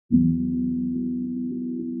Saruna,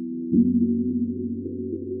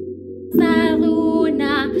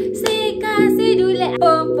 seka sidule,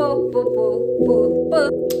 po.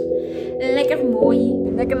 Like a moi,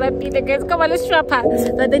 like a lapita, guys, come on, let's trap her.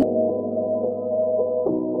 But then.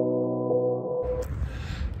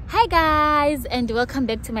 Hi guys, and welcome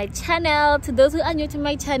back to my channel. To those who are new to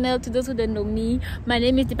my channel, to those who don't know me, my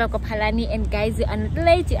name is Palani, and guys, you are not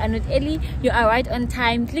late, you are not early, you are right on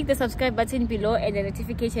time. Click the subscribe button below and the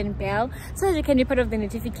notification bell so that you can be part of the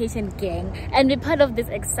notification gang and be part of this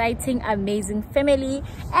exciting, amazing family.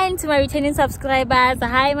 And to my returning subscribers,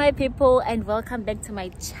 hi my people, and welcome back to my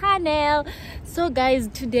channel. So guys,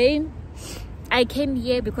 today I came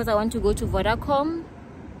here because I want to go to Vodacom.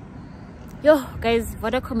 Yo guys,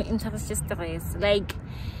 Vodacom interest just stress, like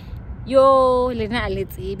yo lena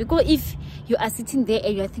aletse, because if you are sitting there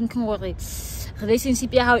and you are thinking what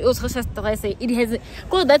relationship how it also stress, it has,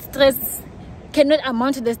 because that stress cannot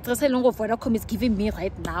amount to the stress along of Vodacom is giving me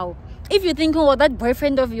right now. If you're thinking, well, that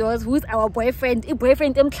boyfriend of yours, who's our boyfriend, a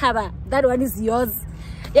boyfriend that one is yours.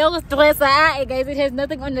 Yo stress, guys, it has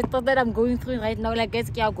nothing on the stuff that I'm going through right now. Like guys,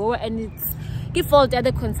 can go and it's fault the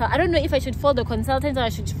other consult. I don't know if I should fault the consultant or I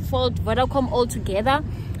should fault Vodacom altogether,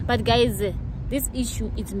 but guys, this issue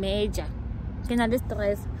is major.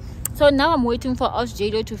 Stress. So now I'm waiting for us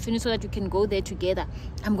JLo to finish so that we can go there together.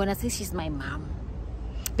 I'm gonna say she's my mom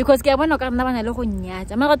because today I'm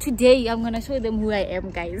gonna show them who I am,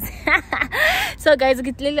 guys. So guys,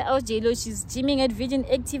 JLo, she's gymming at Vision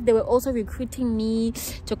Active. They were also recruiting me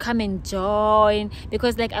to come and join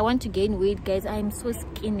because like I want to gain weight, guys. I'm so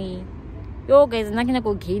skinny. Yo guys, I'm not gonna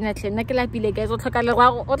go gain at guys. My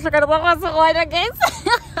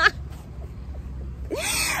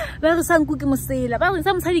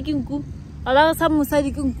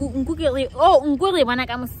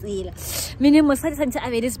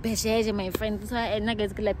friend, so I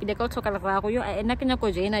guys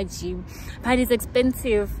gym, but it's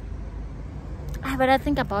expensive. But I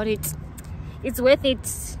think about it, it's worth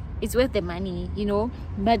it. It's worth the money, you know.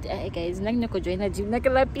 But guys, I'm not gonna join a gym.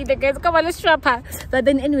 Guys, come on, let's trap her. But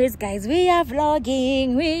then anyways, guys, we are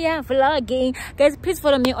vlogging. Guys, please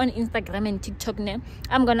follow me on Instagram and TikTok now.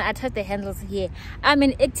 I'm gonna attach the handles here. I'm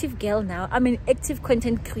an active girl now. I'm an active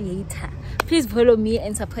content creator. Please follow me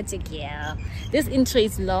and support your girl. This intro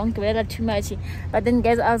is long, not too much. But then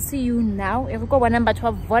guys, I'll see you now. If you go one number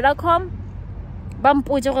 12 Vodacom,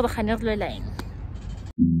 line.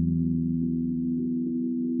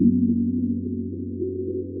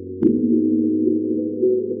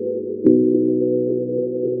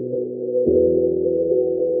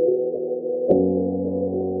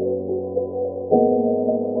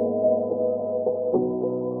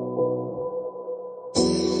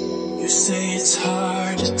 Say it's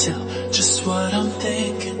hard to tell just what I'm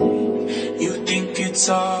thinking. You think it's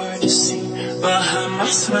hard to see behind my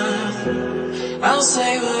smile. I'll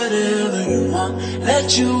say whatever you want,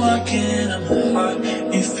 let you walk into my heart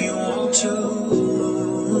if you want to.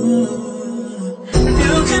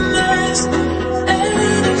 You can ask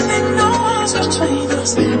anything, no one's between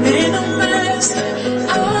us. Ain't no mess,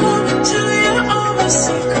 I'll tell you all my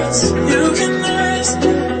secrets. You can ask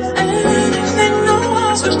anything, no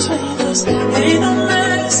one's between us. Ain't no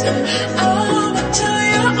mess, I'ma tell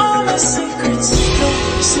you all my secrets. No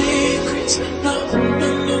secrets, no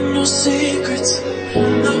secrets.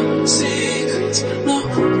 No secrets,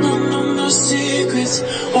 no secrets.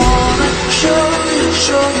 Wanna show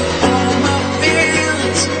you all my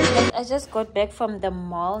feelings. I just got back from the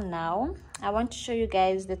mall now. I want to show you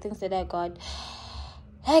guys the things that I got.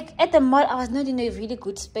 Like at the mall, I was not in a really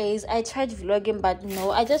good space. I tried vlogging, but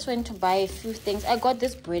no, I just went to buy a few things. I got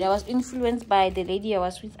this bread. I was influenced by the lady I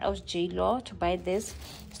was with. I was JLo to buy this.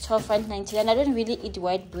 It's £12.99. And I don't really eat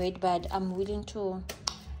white bread, but I'm willing to.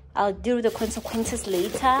 I'll deal with the consequences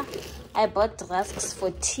later. I bought rusks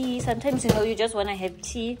for tea. Sometimes, you know, you just want to have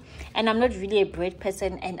tea. And I'm not really a bread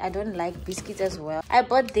person, and I don't like biscuits as well. I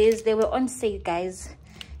bought this. They were on sale, guys.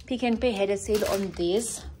 Pick n Pay had a sale on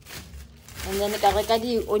this. And then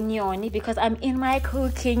the onion because I'm in my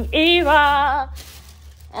cooking era.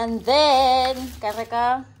 And then guys,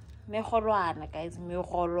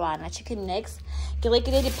 chicken necks. The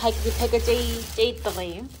package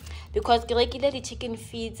J3 because the chicken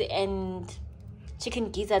feeds and chicken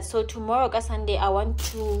gizzards. So tomorrow, Sunday, I want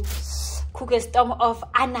to cook a storm of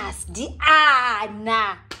anas.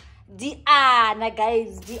 Diana,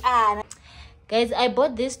 guys, Diana. Guys, I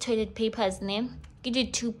bought this toilet paper's name. Get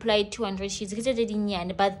it 2-ply 200 sheets,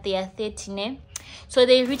 but they are 30, so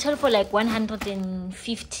they retail for like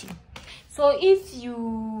 150. So if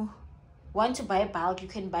you want to buy bulk, you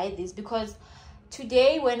can buy this because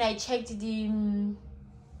today when I checked the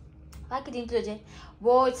the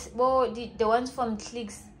ones from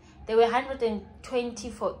Clicks, they were 120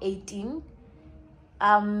 for 18.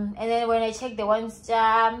 And then when I checked the ones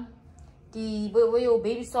the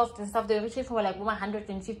baby soft and stuff, they were reaching for like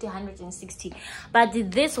 150, 160. But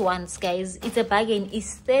this ones, guys, it's a bargain.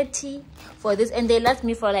 It's 30 for this, and they last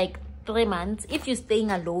me for like 3 months. If you're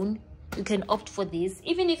staying alone, you can opt for this.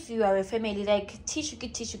 Even if you are a family, like tissue,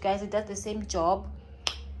 guys, it does the same job.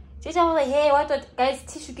 Just I was like, hey, what guys,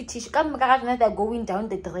 tissue, come they're going down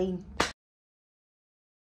the drain.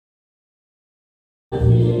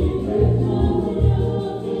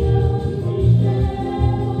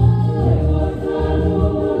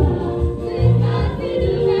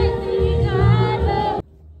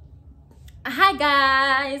 Hi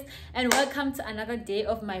guys, and welcome to another day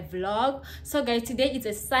of my vlog. So guys, today is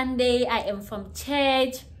a Sunday. I am from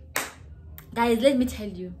church. Guys, let me tell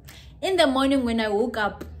you, in the morning when I woke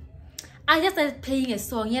up, I just started playing a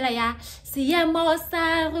song. I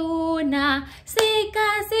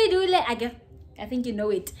think you know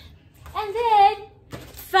it. And then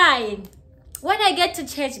fine, when I get to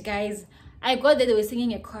church, guys, I got there, they were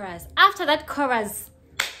singing a chorus. After that chorus,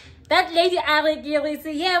 that lady I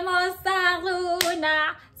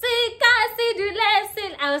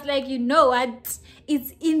was like, you know what?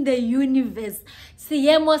 It's in the universe. These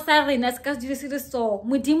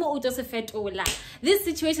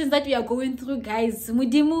situations that we are going through, guys,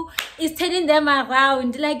 Mudimu is turning them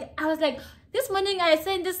around. Like, I was like, this morning I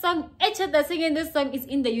sang this song, they're singing this song. It's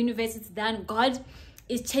in the universe. It's done. God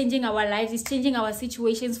is changing our lives. It's changing our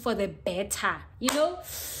situations for the better. You know,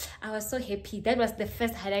 I was so happy. That was the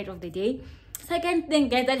first highlight of the day. Second thing,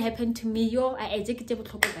 guys, that happened to me, guys,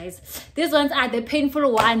 these ones are the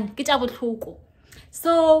painful one.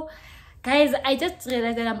 So guys, I just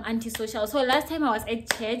realized that I'm antisocial. So last time I was at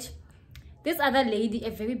church, this other lady,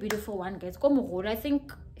 a very beautiful one, guys, I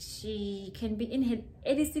think she can be in her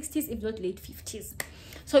early 60s, if not late 50s.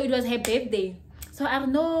 So it was her birthday. So I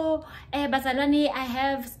don't know, Basalani, I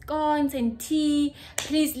have scones and tea.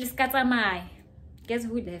 Please, let's katamai. Guess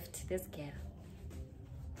who left? This girl.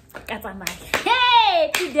 Katamai.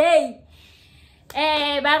 Hey, today.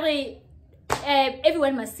 Barry,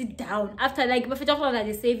 everyone must sit down. After like the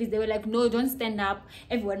service, they were like, no, don't stand up.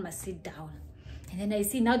 Everyone must sit down. And then I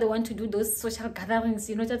see now they want to do those social gatherings,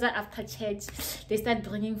 you know, just after church, they start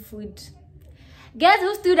bringing food. Guess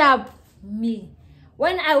who stood up? Me.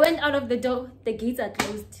 When I went out of the door, the gates are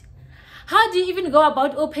closed. How do you even go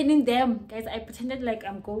about opening them? Guys, I pretended like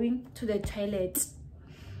I'm going to the toilet.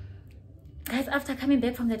 Guys, after coming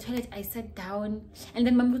back from the toilet, I sat down, and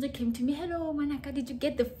then my mother came to me. Hello, Manaka, did you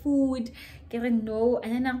get the food? No.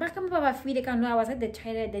 And then I was at the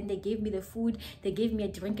toilet, then they gave me the food, they gave me a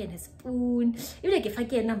drink and a spoon. Even like if I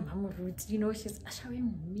get you know, she's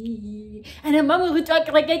showing me. And then Mama Ruth,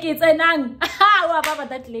 that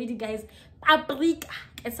lady, guys,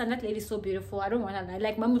 it's that lady is so beautiful. I don't want to lie.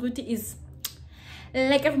 Like Mama Ruth is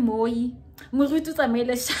like a moi. Murutu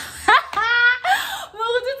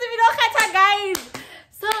guys.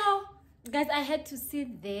 So guys, I had to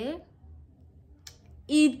sit there,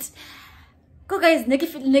 eat. Go guys,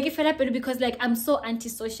 because like I'm so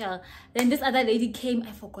antisocial. Then this other lady came,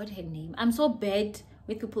 I forgot her name. I'm so bad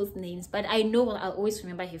with people's names, but I know I'll always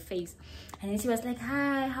remember her face. And then she was like,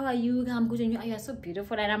 hi, how are you? I'm good, and you are so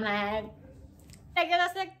beautiful. And I'm like I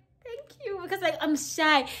was like, thank you, because like I'm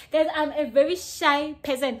shy. Guys, I'm a very shy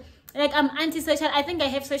person. Like I'm antisocial. I think I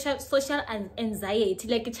have social anxiety,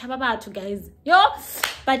 like chababatu, guys, yo.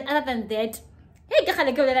 But other than that, hey,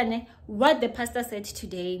 what the pastor said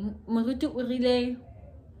today, Murutu urile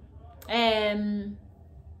I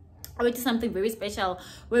read something very special.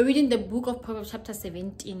 We're reading the book of Proverbs chapter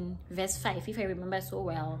 17 verse 5, if I remember so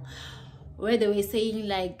well, where they were saying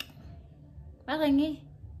like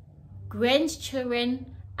grandchildren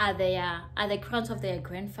are the crowns of their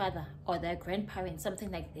grandfather or their grandparents, something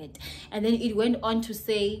like that. And then it went on to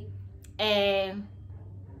say the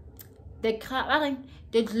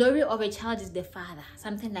glory of a child is the father,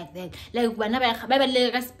 something like that. Like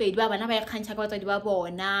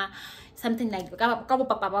something like that.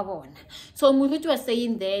 So Murutu was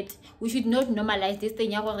saying that we should not normalize this thing.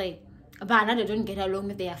 They don't get along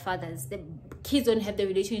with their fathers. The kids don't have the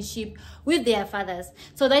relationship with their fathers.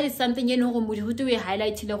 So that is something, you know, we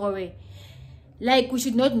highlight, like we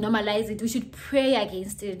should not normalize it. We should pray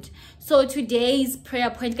against it. So today's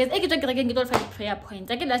prayer point, guys, prayer point.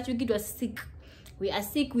 Like last week it was sick. We are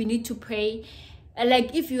sick. We need to pray.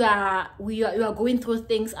 Like if you are going through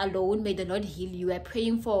things alone, may the Lord heal you. We are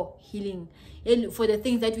praying for healing for the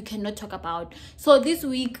things that we cannot talk about. So this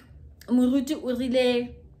week, Murutu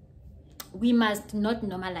urile we must not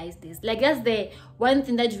normalize this. Like, that's the one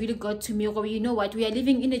thing that really got to me. Or, you know what, we are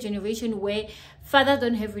living in a generation where fathers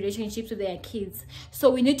don't have relationships with their kids, so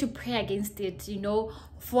we need to pray against it. You know,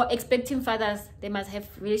 for expecting fathers, they must have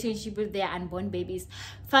relationship with their unborn babies.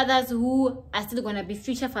 Fathers who are still gonna be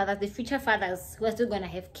future fathers, the future fathers who are still gonna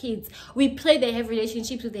have kids, we pray they have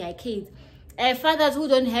relationships with their kids. Fathers who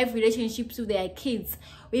don't have relationships with their kids,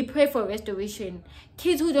 we pray for restoration.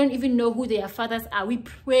 Kids who don't even know who their fathers are, we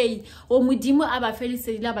pray. You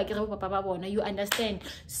understand?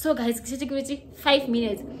 So guys, 5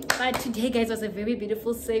 minutes, but today guys was a very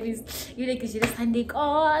beautiful service. You like Sunday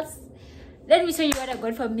course. Let me show you what I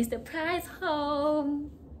got from Mr. Price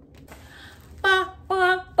Home.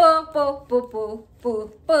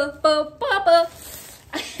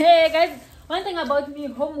 Hey guys, one thing about me,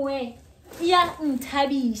 Homeware. Yeah,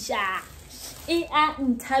 Tabisha.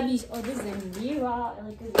 Oh, this is a mirror.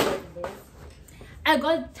 Like this. I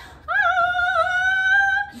got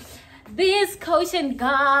this cushion,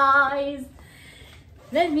 guys.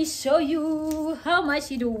 Let me show you how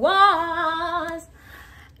much it was.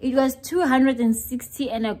 It was 260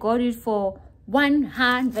 and I got it for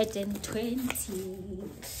 120.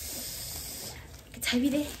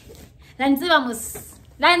 Lanzamos.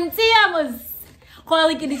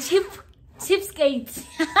 Quality the cheapskate.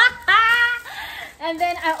 And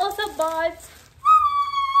then I also bought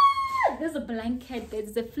this blanket.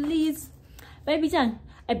 There's a fleece, baby Chan,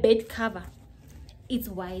 a bed cover. It's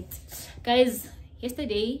white, guys.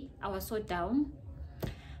 Yesterday I was so down,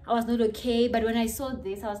 I was not okay, but when I saw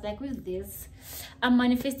this, I was like, with this I'm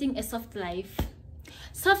manifesting a soft life.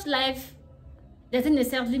 Soft life doesn't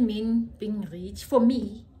necessarily mean being rich. For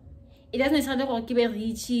me, it doesn't necessarily keep a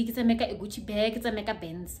rich, it's a make a Gucci bag, it's a make a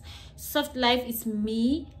Benz. Soft life is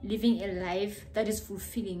me living a life that is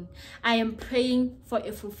fulfilling. I am praying for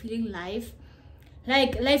a fulfilling life.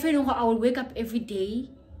 Like life, I will wake up every day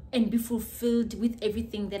and be fulfilled with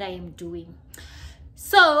everything that I am doing.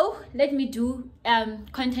 So let me do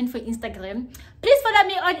content for Instagram. Please follow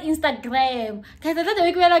me on Instagram, guys. I thought the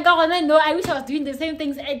week when I got on, I know I wish I was doing the same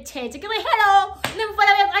things at church. Okay, like, hello, let me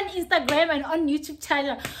follow me on Instagram and on YouTube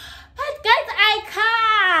channel. But guys, I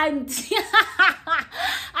can't.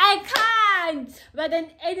 I can't. But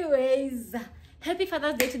then anyways, happy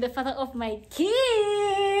Father's Day to the father of my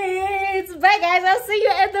kids. Bye guys, I'll see you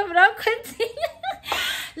at the vlog. Continue.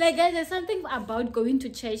 Like guys, there's something about going to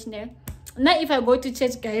church now. Not if I go to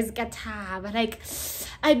church, guys, but like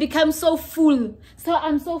I become so full. So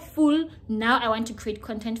I'm so full now. I want to create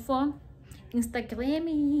content for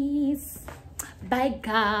Instagrammies. Bye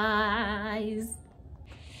guys.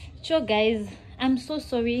 Sure guys, I'm so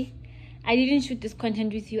sorry I didn't shoot this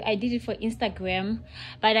content with you. I did it for Instagram,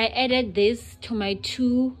 but I added this to my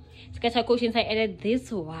 2 scatter cushions. I added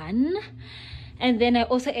this one, and then I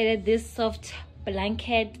also added this soft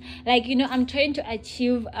blanket. Like, you know, I'm trying to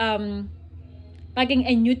achieve making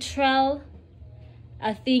a neutral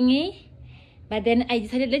thingy, but then I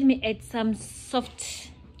decided, let me add some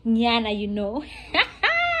soft nyana, you know.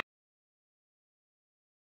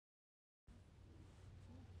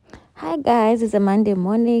 Hi guys, it's a Monday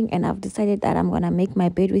morning and I've decided that I'm gonna make my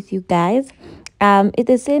bed with you guys. It's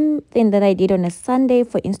the same thing that I did on a Sunday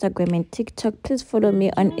for Instagram and TikTok. Please follow me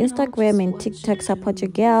on Instagram and TikTok. Support your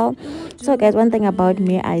girl. So guys, one thing about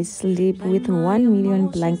me, I sleep with 1 million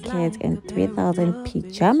blankets and 3,000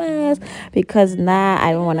 pajamas because now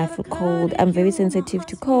I don't want to feel cold. I'm very sensitive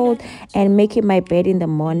to cold, and making my bed in the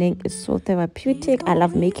morning is so therapeutic. I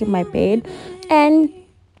love making my bed. And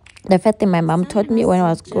the first thing my mom taught me when I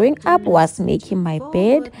was growing up was making my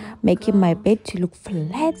bed to look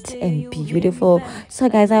flat and beautiful. So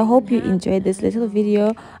guys, I hope you enjoyed this little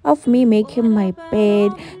video of me making my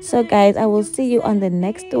bed. So guys, I will see you on the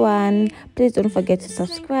next one. Please don't forget to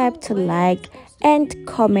subscribe, to like and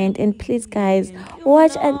comment, and please guys,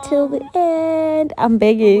 watch until the end. I'm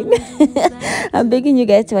begging. I'm begging you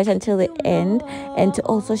guys to watch until the end and to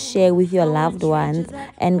also share with your loved ones.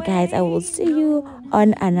 And guys, I will see you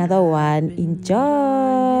on another one.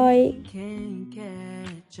 Enjoy.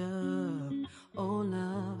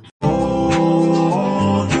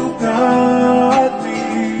 Oh, you got me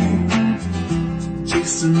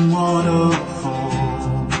chasing waterfalls.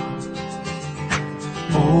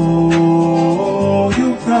 Oh,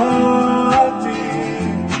 you got me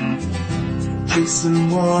chasing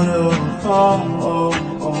waterfalls.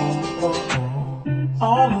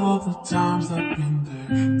 All of the times I've been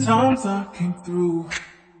there, times I came through,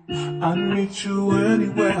 I'd meet you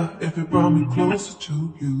anywhere if it brought me closer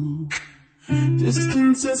to you.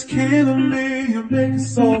 Distance is killing me, you make it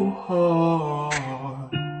so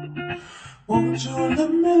hard. Won't you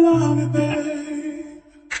let me love you, babe?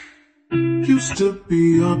 Used to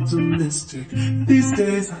be optimistic. These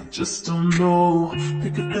days I just don't know.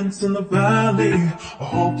 Pick a fence in the valley. I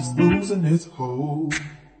hope it's losing its hold.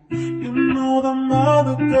 You know them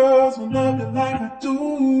other girls will love you like I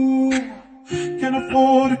do. Can't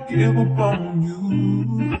afford to give up on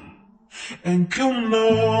you. And you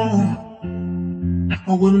know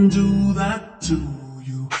I wouldn't do that to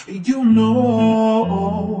you. You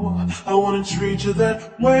know I wouldn't treat you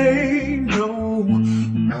that way. No,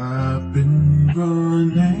 I've been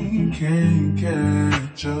running, can't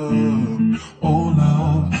catch up. Oh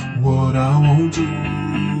love, what I won't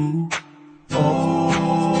do.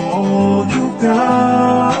 Oh, you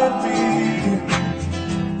got me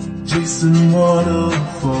chasing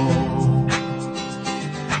waterfall.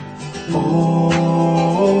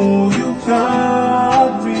 Oh, you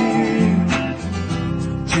got me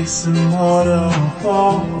chasing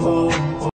waterfall.